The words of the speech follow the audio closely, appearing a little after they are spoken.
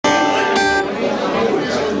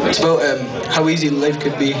It's about how easy life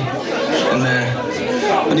could be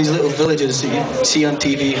in these little villages that you see on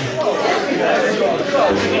TV.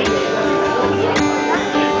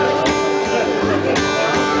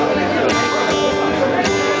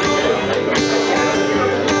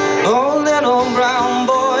 Oh, little brown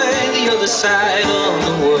boy, the other side of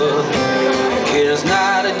the world, cares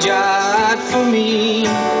not a jot for me.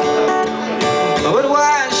 But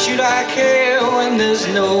why should I care when there's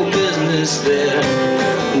no business there?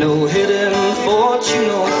 No hidden fortune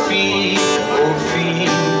or fee,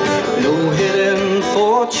 no hidden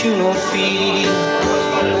fortune or fee.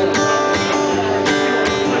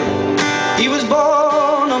 He was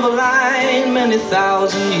born of a line many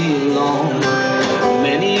thousand years long,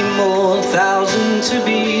 many more thousand to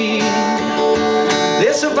be.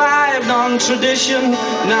 They survived on tradition,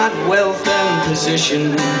 not wealth and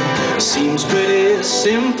position. Seems pretty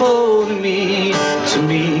simple to me,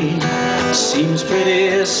 seems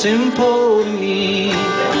pretty simple to me.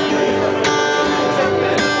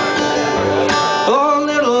 Oh,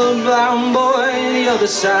 little brown boy, the other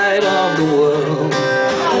side of the world,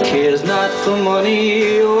 cares not for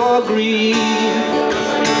money or greed.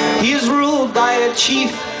 He is ruled by a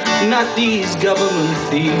chief, not these government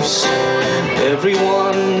thieves.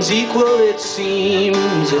 Everyone's equal, it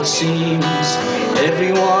seems,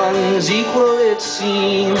 everyone's equal, it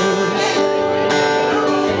seems.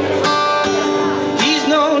 He's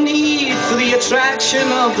no need for the attraction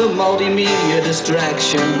of the multimedia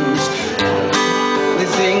distractions. The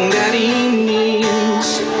thing that he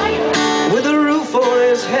needs, with a roof over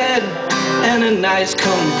his head and a nice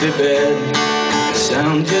comfy bed,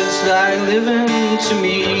 sound just like living to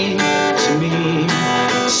me,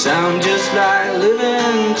 sound just like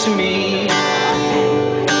living to me.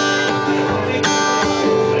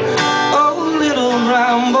 Oh, little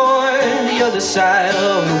brown boy, the other side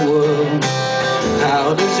of the world,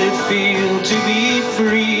 how does it feel to be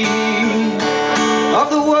free of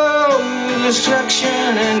the world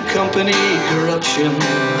destruction and company corruption?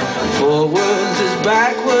 Forwards is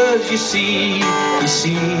backwards, you see,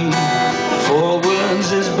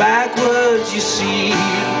 forwards is backwards, you see.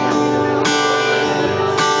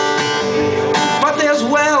 But there's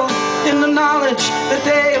wealth in the knowledge that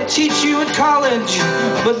they'll teach you at college,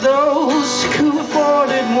 but those who afford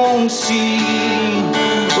it won't see.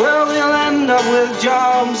 Well, they'll end up with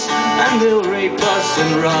jobs and they'll rape us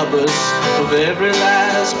and rob us of every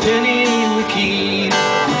last penny we keep,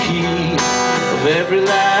 of every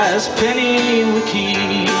last penny we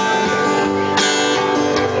keep.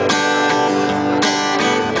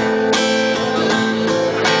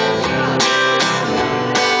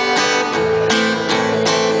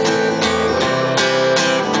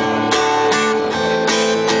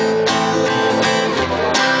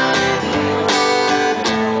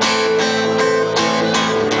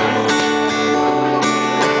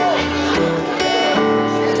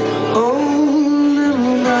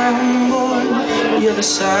 The other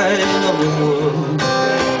side of the world,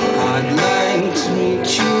 I'd like to meet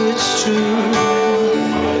you, it's true.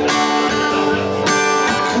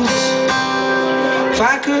 'Cause if I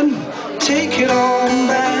could take it on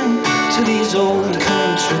back to these old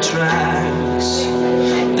country tracks,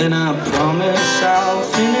 then I promise I'll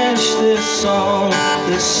finish this song, I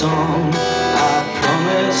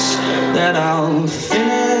promise that I'll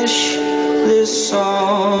finish this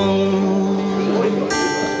song.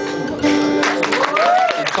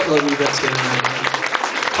 A couple of you guys here.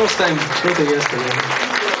 First time, wrote it yesterday.